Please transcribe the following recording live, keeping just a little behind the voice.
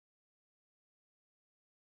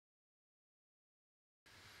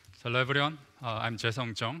Hello everyone, I'm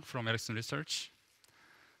Jaeseong Jeong from Ericsson Research.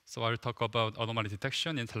 So I'll talk about anomaly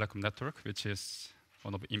detection in telecom network, which is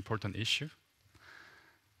one of the important issue.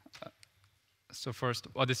 So first,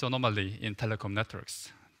 what is anomaly in telecom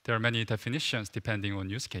networks? There are many definitions depending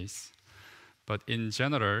on use case. But in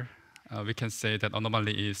general, we can say that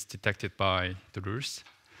anomaly is detected by the rules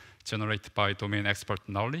generated by domain expert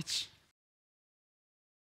knowledge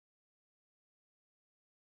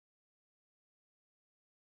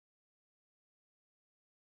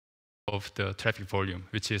of the traffic volume,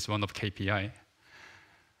 which is one of KPI.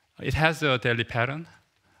 It has a daily pattern,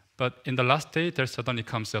 but in the last day, there suddenly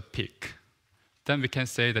comes a peak. Then we can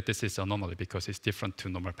say that this is anomaly because it's different to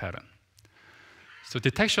normal pattern. So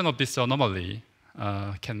detection of this anomaly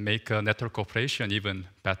can make a network operation even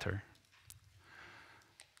better.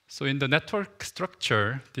 So in the network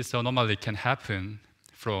structure, this anomaly can happen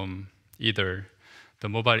from either the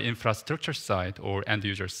mobile infrastructure side or end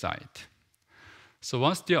user side. So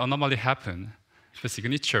once the anomaly happens, the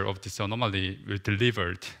signature of this anomaly will be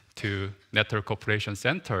delivered to network operation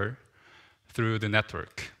center through the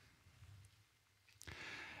network.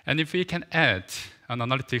 And if we can add an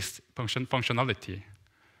analytics functionality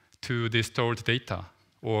to the stored data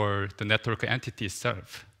or the network entity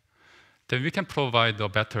itself, then we can provide a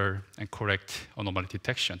better and correct anomaly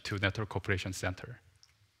detection to network operation center.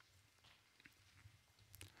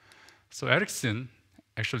 So Ericsson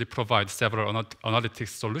actually provides several analytics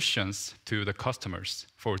solutions to the customers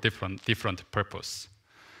for different purpose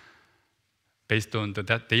based on the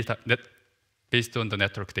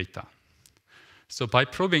network data. So by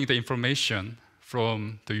probing the information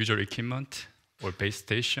from the user equipment or base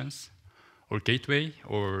stations or gateway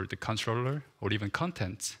or the controller or even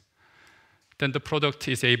content, then the product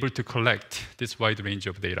is able to collect this wide range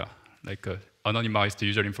of data, like anonymized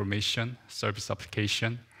user information, service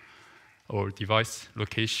application, or device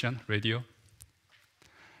location, radio.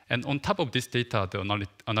 And on top of this data, the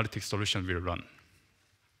analytics solution will run.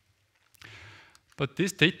 But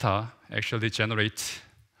this data actually generates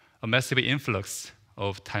a massive influx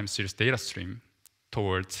of time series data stream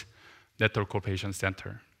towards network operation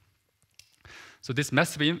center. So this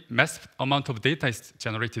massive amount of data is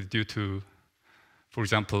generated due to, for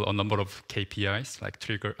example, a number of KPIs,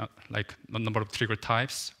 like a number of trigger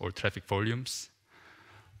types or traffic volumes,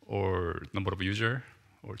 or number of user,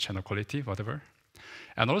 or channel quality, whatever.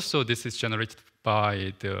 And also this is generated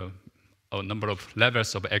by a number of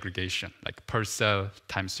levels of aggregation, like per cell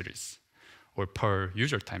time series, or per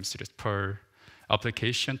user time series, per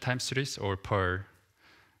application time series, or per,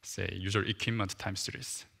 say, user equipment time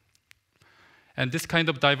series. And this kind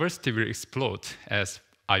of diversity will explode as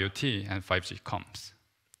IoT and 5G comes.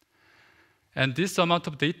 And this amount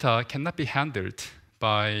of data cannot be handled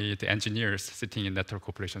by the engineers sitting in network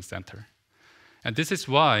operation center. And this is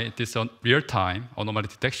why this real-time anomaly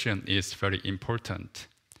detection is very important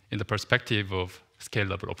in the perspective of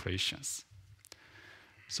scalable operations.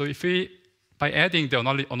 So by adding the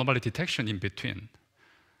anomaly detection in between,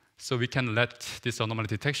 so we can let this anomaly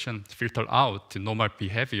detection filter out the normal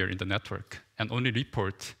behavior in the network and only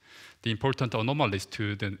report the important anomalies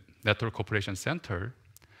to the network operation center,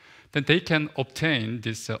 then they can obtain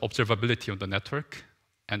this observability on the network,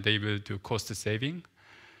 and they will do cost saving.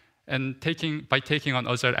 And by taking on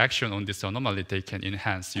other action on this anomaly, they can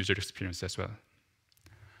enhance user experience as well.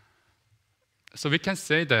 So we can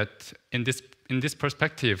say that in this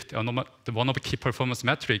perspective, one of the key performance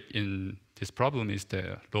metric in this problem is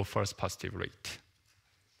the low false positive rate.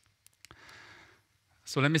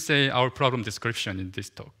 So let me say our problem description in this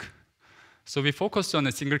talk. So we focus on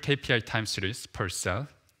a single KPI time series per cell.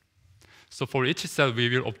 So for each cell, we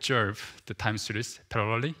will observe the time series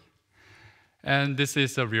parallelly. And this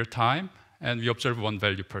is a real time, and we observe one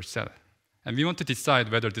value per cell. And we want to decide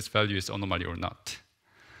whether this value is anomaly or not.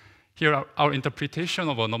 Here, our interpretation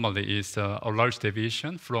of anomaly is a large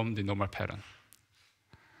deviation from the normal pattern.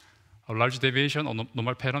 A large deviation on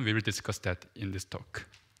normal pattern, we will discuss that in this talk.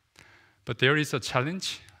 But there is a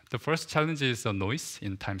challenge. The first challenge is a noise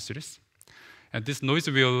in time series. And this noise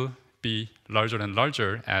will be larger and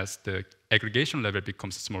larger as the aggregation level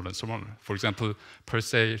becomes smaller and smaller. For example, per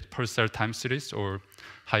cell time series or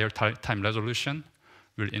higher time resolution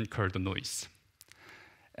will incur the noise.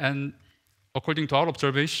 And according to our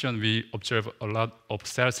observation, we observe a lot of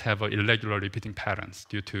cells have irregular repeating patterns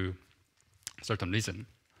due to certain reason.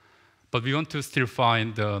 But we want to still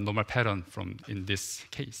find the normal pattern in this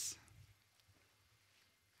case.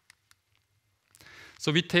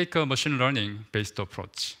 So we take a machine learning-based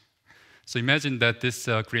approach. So imagine that this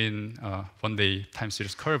green one-day time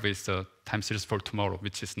series curve is a time series for tomorrow,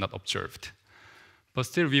 which is not observed. But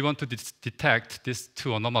still, we want to detect these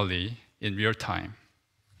two anomalies in real time.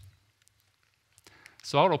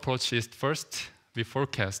 So our approach is first, we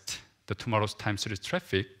forecast the tomorrow's time series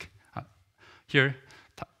traffic. Here,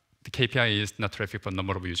 the KPI is not traffic, but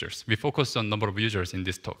number of users. We focus on number of users in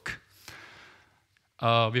this talk.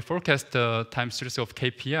 We forecast the time series of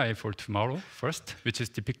KPI for tomorrow first, which is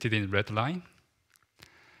depicted in red line.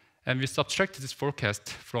 And we subtract this forecast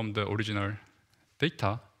from the original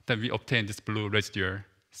data, then we obtain this blue residual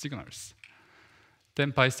signals.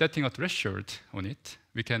 Then by setting a threshold on it,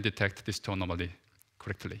 we can detect this two anomaly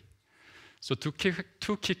correctly. So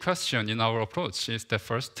two key questions in our approach is the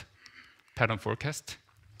first, pattern forecast,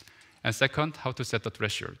 and second, how to set the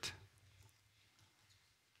threshold.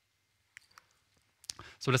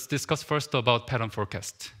 So let's discuss first about pattern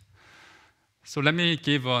forecast. So let me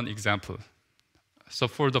give an example. So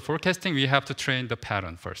for the forecasting, we have to train the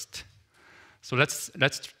pattern first. So let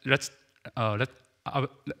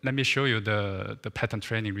me show you the pattern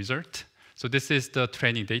training result. So this is the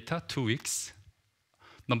training data, 2 weeks,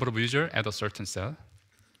 number of users at a certain cell.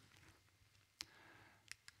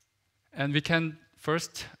 And we can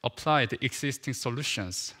first apply the existing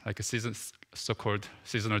solutions, like a so-called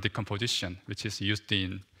seasonal decomposition, which is used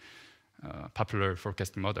in popular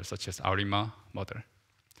forecasting models, such as ARIMA model.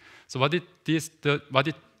 So what it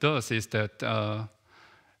does is that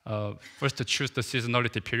first to choose the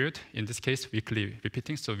seasonality period, in this case, weekly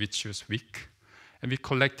repeating, so we choose week. And we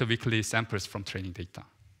collect the weekly samples from training data.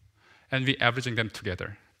 And we averaging them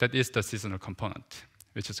together. That is the seasonal component,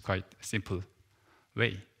 which is quite a simple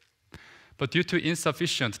way. But due to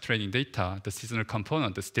insufficient training data, the seasonal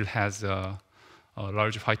component still has a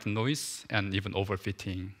large white noise and even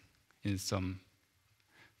overfitting in some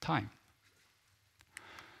time.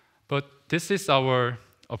 But this is our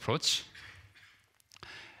approach.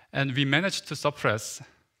 And we managed to suppress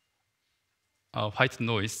white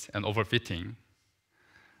noise and overfitting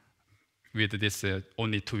with this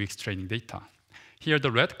only 2 weeks training data. Here,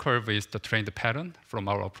 the red curve is the trained pattern from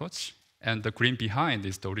our approach, and the green behind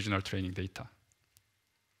is the original training data.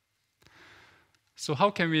 So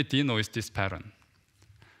how can we denoise this pattern?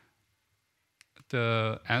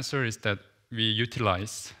 The answer is that we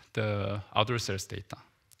utilize the other cells data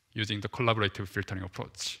using the collaborative filtering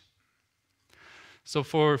approach. So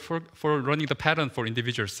for running the pattern for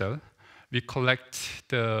individual cell, we collect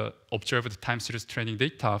the observed time series training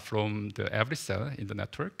data from every cell in the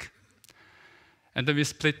network, and then we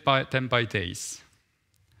split them by days.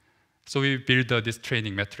 So we build this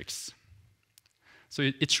training matrix. So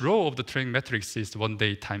each row of the training matrix is 1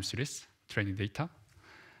 day time series training data.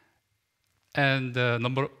 And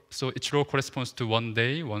so each row corresponds to 1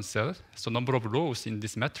 day, 1 cell. So number of rows in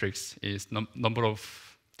this matrix is number of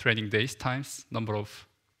training days times number of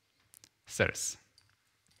cells.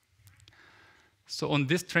 So on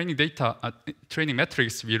this training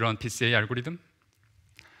matrix, we run PCA algorithm.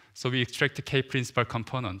 So we extract the K principal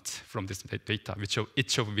component from this data,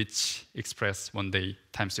 each of which express 1 day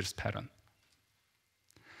time series pattern.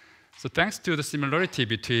 So thanks to the similarity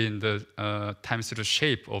between the time series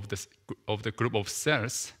shape of the group of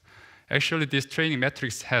cells, actually this training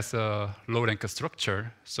matrix has a low rank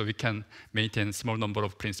structure, so we can maintain a small number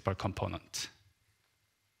of principal components.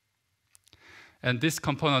 And this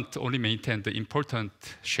component only maintains the important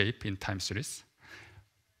shape in time series,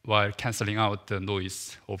 while canceling out the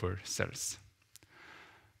noise over cells.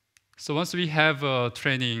 So once we have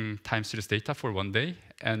training time series data for 1 day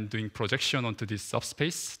and doing projection onto this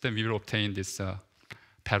subspace, then we will obtain this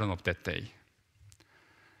pattern of that day.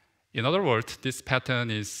 In other words, this pattern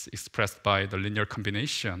is expressed by the linear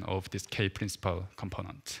combination of this K principal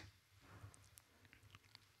component.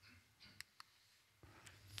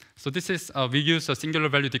 So this is, we use a singular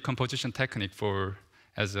value decomposition technique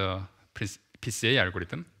as a PCA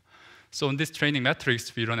algorithm. So on this training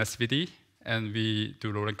matrix, we run SVD, and we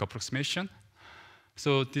do low rank approximation.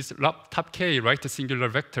 So these top K right singular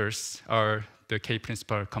vectors are the K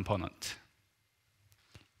principal component.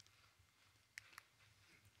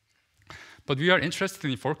 But we are interested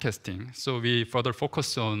in forecasting, so we further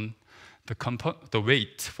focus on the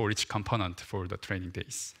weight for each component for the training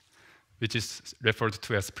days, which is referred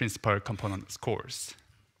to as principal component scores.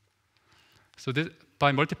 So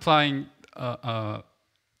by multiplying the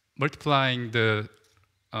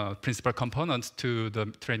principal components to the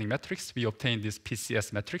training matrix, we obtain this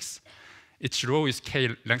PCS matrix. Each row is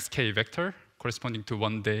length K vector, corresponding to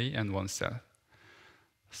 1 day and 1 cell.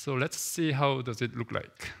 So let's see how does it look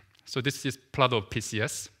like. So this is plot of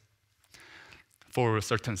PCS for a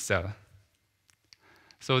certain cell.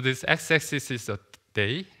 So this x-axis is a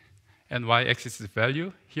day, and y-axis is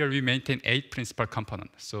value. Here we maintain 8 principal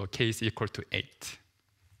components, so K is equal to 8.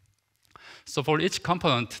 So for each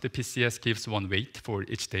component, the PCS gives one weight for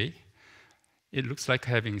each day. It looks like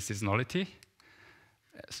having seasonality.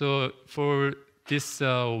 So for this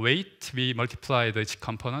weight, we multiply each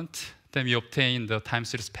component. Then we obtain the time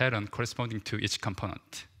series pattern corresponding to each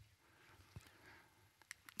component.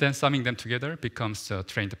 Then summing them together becomes a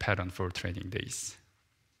trained pattern for training days.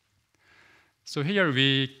 So here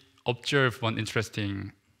we observe one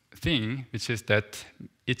interesting thing, which is that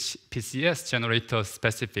each PCS generates a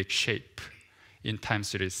specific shape in time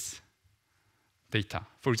series data.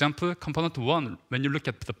 For example, component 1, when you look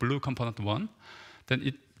at the blue component 1, then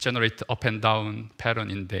it generates up and down pattern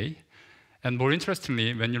in day. And more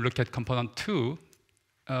interestingly, when you look at component 2,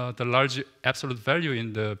 the large absolute value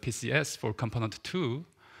in the PCS for component 2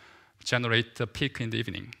 generate a peak in the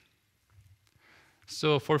evening.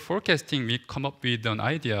 So for forecasting, we come up with an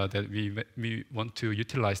idea that we want to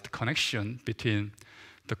utilize the connection between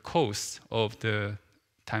the cause of the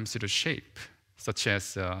time series shape, such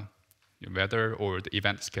as weather or the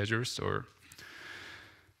event schedules, or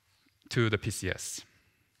to the PCS.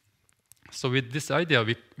 So with this idea,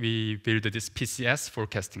 we build this PCS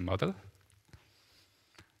forecasting model.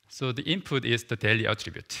 So the input is the daily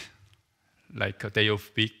attribute, like a day of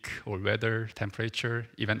week or weather, temperature,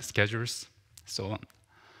 event schedules, so on.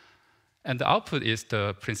 And the output is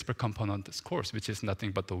the principal component scores, which is nothing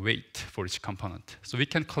but the weight for each component. So we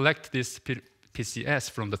can collect this PCS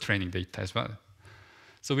from the training data as well.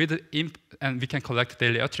 So and we can collect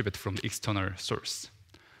daily attribute from the external source.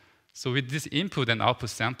 So with this input and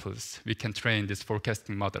output samples, we can train this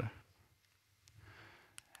forecasting model.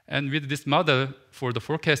 And with this model, for the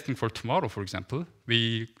forecasting for tomorrow, for example,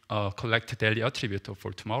 we collect daily attribute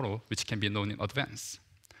for tomorrow, which can be known in advance.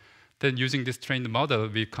 Then using this trained model,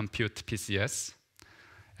 we compute PCS.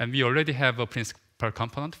 And we already have a principal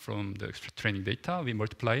component from the training data. We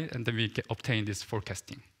multiply it, and then we obtain this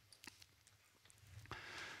forecasting.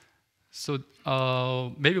 So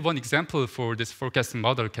maybe one example for this forecasting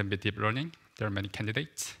model can be deep learning. There are many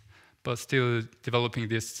candidates, but still developing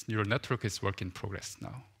this neural network is work in progress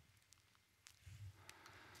now.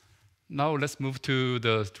 Now let's move to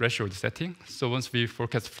the threshold setting. So once we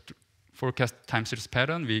forecast time series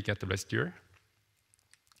pattern, we get the residual.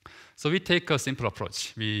 So we take a simple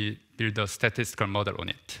approach. We build a statistical model on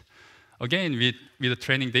it. Again, with the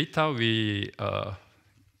training data, we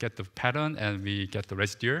get the pattern and we get the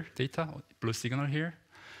residual data, blue signal here.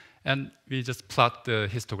 And we just plot the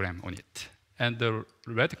histogram on it. And the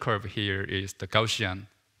red curve here is the Gaussian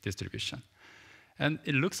distribution. And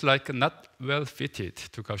it looks like not well fitted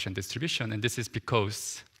to Gaussian distribution. And this is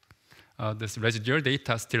because this residual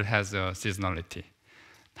data still has a seasonality.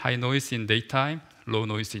 High noise in daytime, low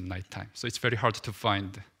noise in nighttime. So it's very hard to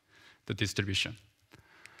find the distribution.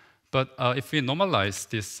 But if we normalize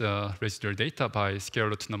this residual data by square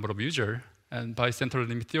root number of users, and by central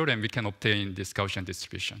limit theorem, we can obtain this Gaussian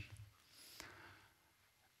distribution.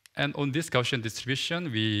 And on this Gaussian distribution,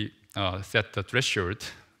 we set the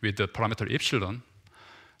threshold with the parameter epsilon.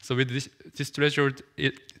 So with this threshold,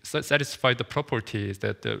 it satisfies the property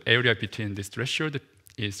that the area between this threshold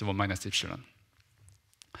is 1 minus epsilon.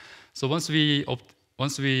 So once we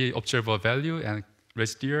observe a value and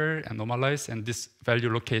residual and normalize, and this value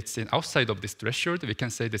locates in outside of this threshold, we can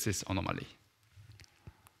say this is anomaly.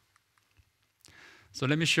 So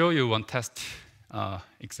let me show you one test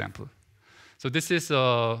example. So this is,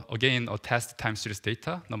 again, a test time series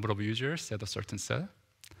data, number of users at a certain cell.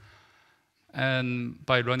 And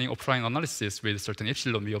by running offline analysis with certain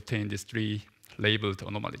epsilon, we obtain these 3 labeled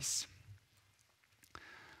anomalies.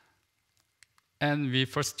 And we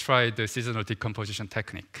first tried the seasonal decomposition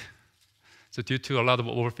technique. So due to a lot of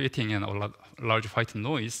overfitting and a large white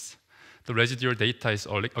noise, the residual data is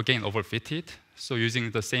again overfitted. So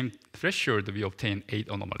using the same threshold, we obtain 8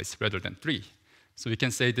 anomalies rather than 3. So we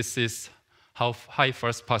can say this is how high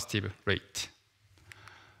false positive rate.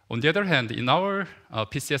 On the other hand, in our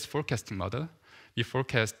PCS forecasting model, we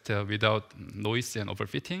forecast without noise and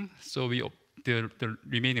overfitting. So the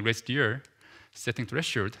remaining residual setting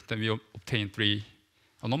threshold, then we obtain 3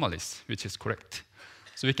 anomalies, which is correct.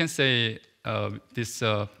 So we can say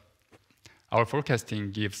our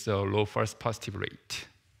forecasting gives a low false positive rate.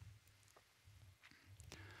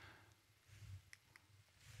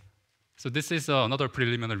 So this is another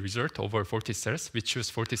preliminary result over 40 cells. We choose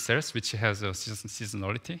 40 cells which has a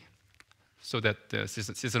seasonality, so that the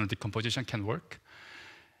seasonal decomposition can work.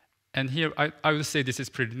 And here I will say this is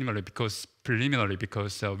preliminary because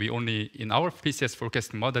we only, in our PCS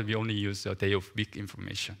forecasting model, we only use a day of week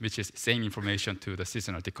information, which is same information to the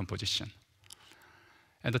seasonal decomposition.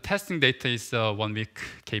 And the testing data is 1 week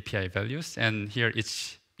KPI values. And here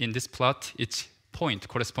in this plot, each point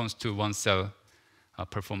corresponds to one cell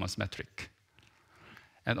performance metric.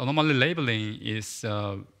 And anomaly labeling is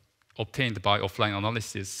obtained by offline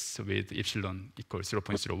analysis with epsilon equals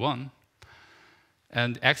 0.01.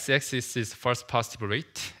 And x-axis is false positive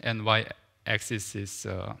rate, and y-axis is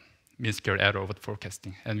mean square error over the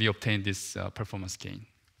forecasting. And we obtain this performance gain.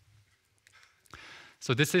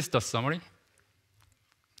 So this is the summary.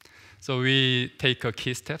 So we take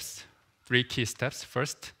key steps, 3 key steps.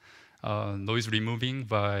 First, noise removing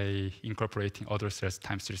by incorporating other cells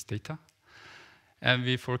time series data. And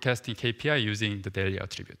we forecasting KPI using the daily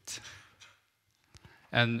attribute.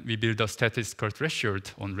 And we build a statistical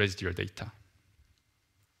threshold on residual data.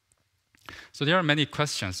 So there are many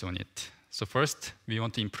questions on it. So first, we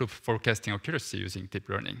want to improve forecasting accuracy using deep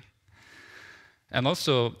learning. And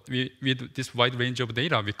also, with this wide range of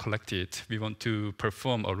data we collected, we want to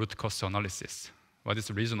perform a root cause analysis. What is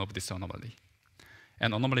the reason of this anomaly?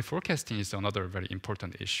 And anomaly forecasting is another very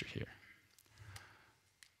important issue here.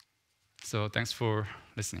 So thanks for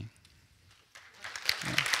listening.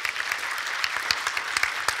 Yeah.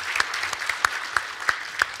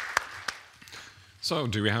 So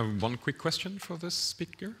do we have one quick question for this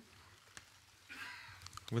speaker?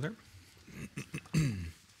 Over there?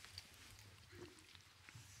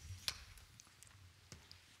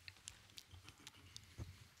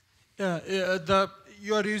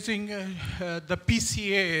 You are using the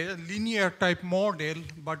PCA linear type model,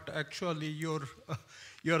 but actually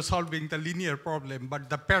you're solving the linear problem. But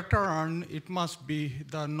the pattern, it must be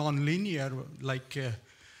the non-linear, like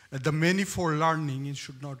the manifold learning. It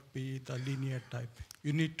should not be the linear type.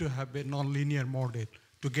 You need to have a non-linear model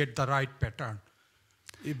to get the right pattern,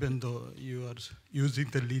 even though you are using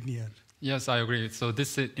the linear. Yes, I agree. So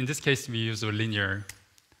in this case, we use a linear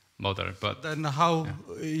model, but then how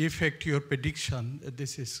affect your prediction?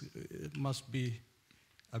 This is must be,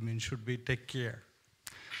 I mean, should be take care.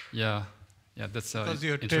 Yeah, that's because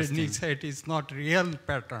your interesting. training set is not real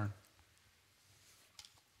pattern.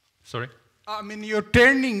 Sorry. I mean, your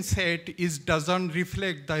training set doesn't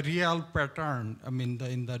reflect the real pattern. I mean,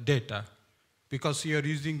 in the data, because you're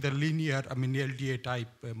using the linear, I mean, LDA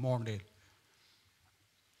type model.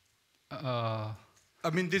 I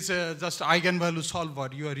mean, this just eigenvalue solver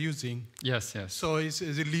you are using. Yes. So it's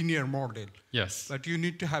a linear model. Yes. But you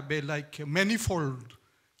need to have a manifold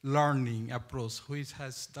learning approach, which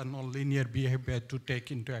has the non-linear behavior to take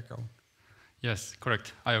into account. Yes,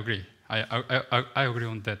 correct. I agree. I agree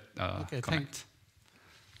on that okay, comment.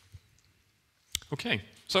 Okay,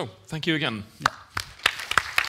 so thank you again. Yeah.